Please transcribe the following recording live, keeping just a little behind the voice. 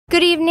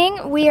Good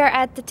evening. We are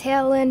at the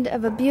tail end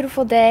of a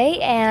beautiful day,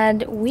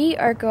 and we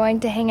are going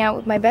to hang out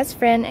with my best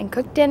friend and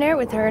cook dinner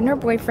with her and her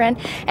boyfriend,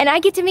 and I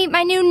get to meet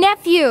my new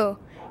nephew.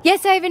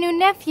 Yes, I have a new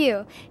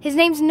nephew. His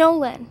name's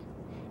Nolan,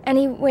 and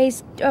he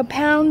weighs 1.5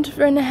 pounds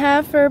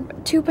or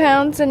 2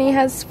 pounds, and he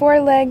has 4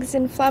 legs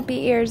and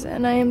floppy ears,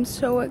 and I am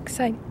so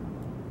excited.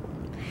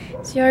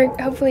 So you're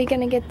hopefully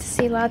gonna get to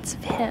see lots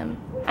of him.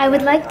 I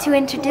would like to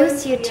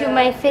introduce you to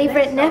my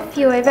favorite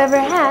nephew I've ever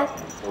had.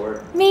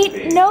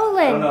 Meet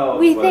Nolan. What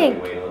do you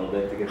think?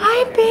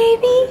 Hi,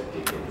 baby.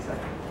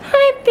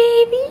 Hi,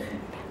 baby.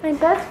 My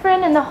best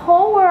friend in the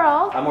whole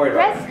world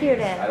rescued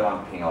him. I don't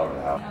want peeing all over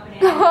the house.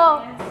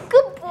 Oh,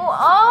 good boy.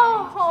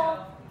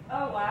 Oh.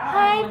 Oh, wow.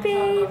 Hi,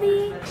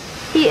 baby.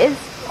 He is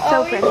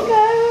so pretty.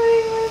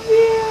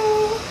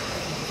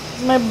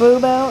 Is my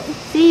boob out?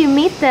 See, you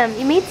meet them.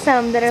 You meet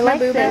some that are like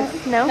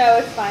this. No? No,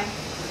 it's fine.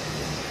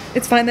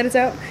 It's fine that it's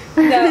out?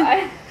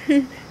 No,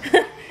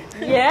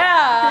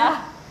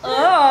 yeah.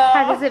 Oh.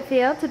 How does it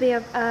feel to be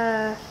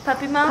a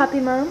Puppy mom? puppy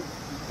mom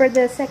for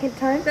the second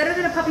time? Better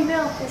than a puppy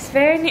mill. It's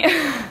very new.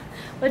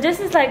 Well, this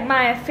is like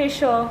my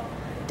official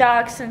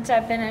dog since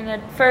I've been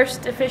an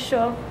first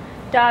official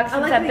dog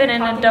since I've been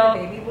an adult.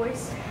 Baby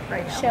voice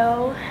right now.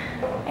 So,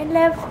 I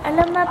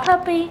love my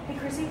puppy. Hey,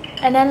 Chrissy.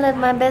 And I love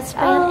my best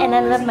friend, and I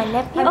love my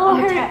nephew.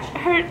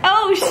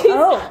 Oh, she's.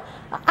 Oh.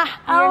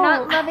 You're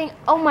not loving.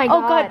 Oh my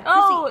Oh God. God.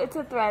 Oh, it's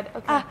a thread.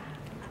 Okay.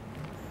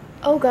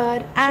 Oh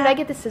God. Should I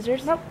get the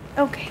scissors? Nope.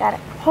 Okay. Got it.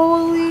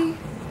 Holy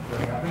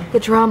The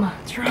drama.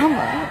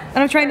 And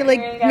I'm trying to like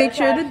make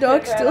sure the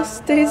dog still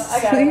stays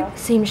asleep.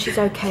 Seems she's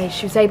okay.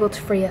 She was able to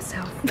free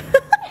herself.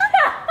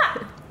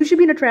 You should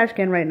be in a trash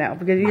can right now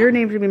because your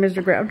name should be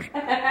Mr. Grouch.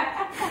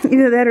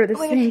 Either that or the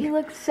Wait, sink. he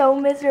looks so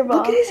miserable.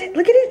 Look at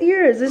his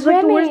ears. This is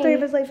like the worst day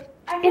of his life.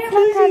 It's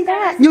not that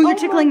bad. No, you're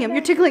tickling him.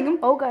 You're tickling him.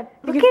 Oh God.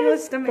 You Look can at feel his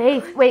his stomach.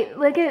 face. Wait,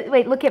 look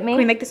at me. Can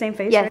we make the same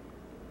face? Yes. Right?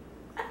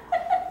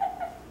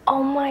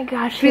 Oh my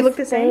gosh. Should we look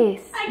the his same?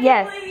 face. I can't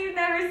Yes. believe you've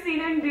never seen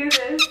him do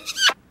this.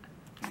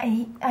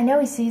 I know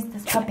he sees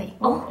this puppy.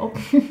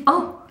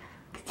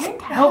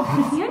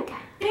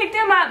 Picked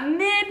him up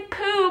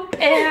mid-poop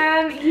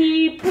and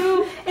he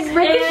pooped. It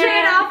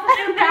ricocheted off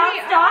and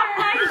bounced off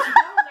my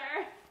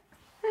shoulder.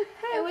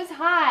 It was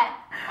hot.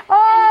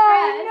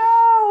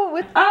 Oh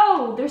no!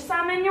 Oh, there's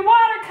some in your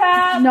water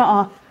cup.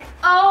 Nuh-uh.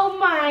 Oh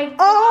my God.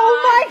 Oh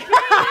my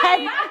God!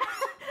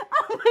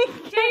 Oh my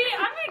God! Jay,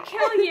 I'm gonna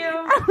kill you.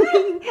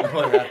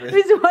 What happened?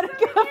 There's water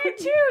cup.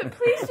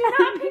 Please do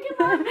not pick him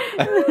up.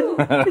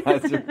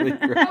 That's really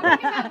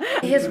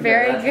gross. He has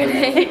very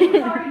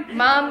good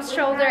mom's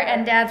shoulder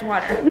and dad's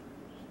water.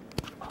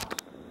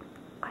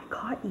 I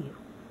caught you.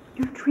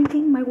 You're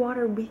drinking my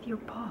water with your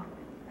paw.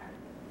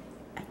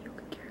 And you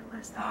could care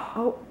less.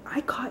 Oh,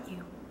 I caught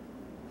you.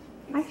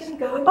 That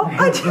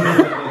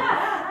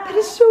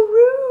is so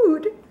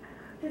rude.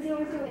 Does he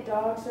always do it?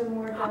 Dogs are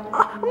more dominant.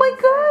 Oh my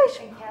gosh.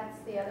 And cats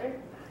the other.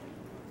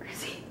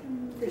 Chrissy.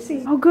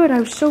 Oh good, I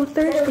was so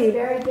thirsty.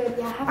 Very good.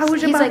 Yeah, have I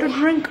was some. He's about like, to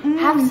drink.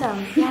 Have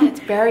some. Yeah, it's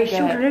very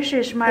So good.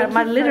 delicious. My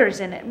Thank you litter's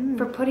in it.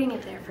 for putting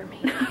it there for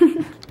me.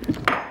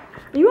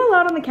 Are you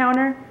allowed on the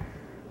counter?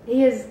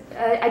 He is.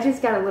 I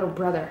just got a little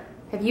brother.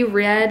 Have you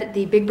read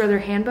the Big Brother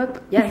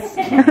Handbook? Yes.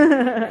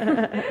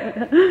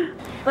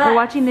 We're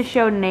watching the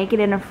show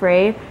Naked and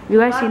Afraid. You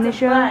guys seen the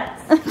show?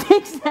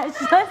 Thanks,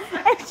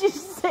 I'm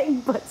just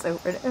saying butts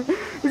over there.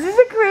 This is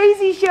a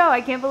crazy show. I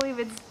can't believe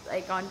it's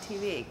like on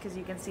TV because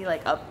you can see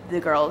like up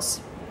the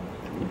girls'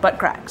 butt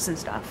cracks and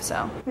stuff.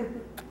 So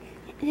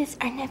This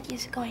our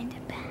nephew's going to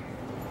bed.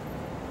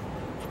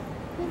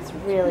 it's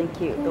really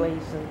cute the way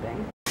he's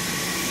sleeping.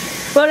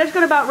 Well, that's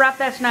gonna about wrap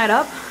that night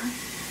up.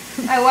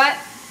 What?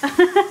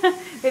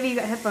 Maybe you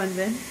got headphones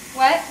in.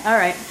 What? All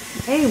right.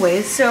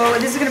 Anyways, so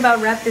this is gonna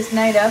about wrap this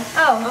night up.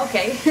 Oh,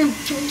 okay. We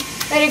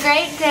had a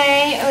great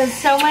day. It was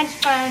so much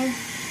fun.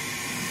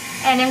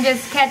 And I'm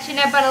just catching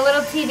up on a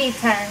little TV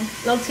time.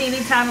 Little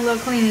TV time, a little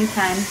cleaning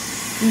time.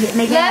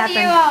 Make it Love happen.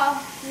 you all.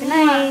 Good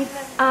night.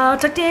 All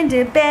tucked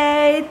into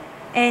bed,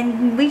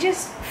 and we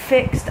just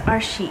fixed our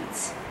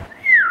sheets.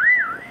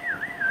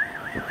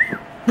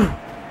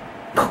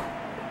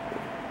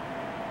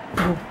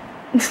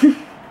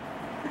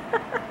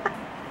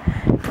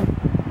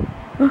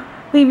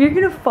 Liam, you're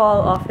gonna fall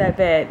off that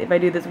bed if I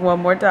do this one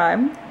more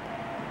time.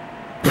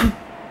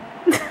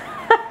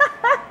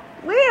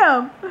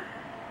 Liam!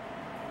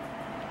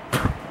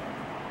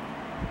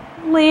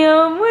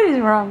 Liam, what is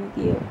wrong with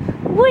you?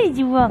 What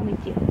is wrong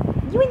with you?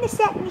 Are you in the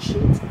satin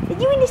sheets? Are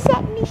you in the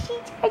satin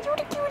sheets? Are you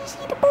the cutest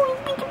little boy?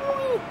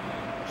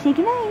 Say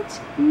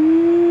goodnight.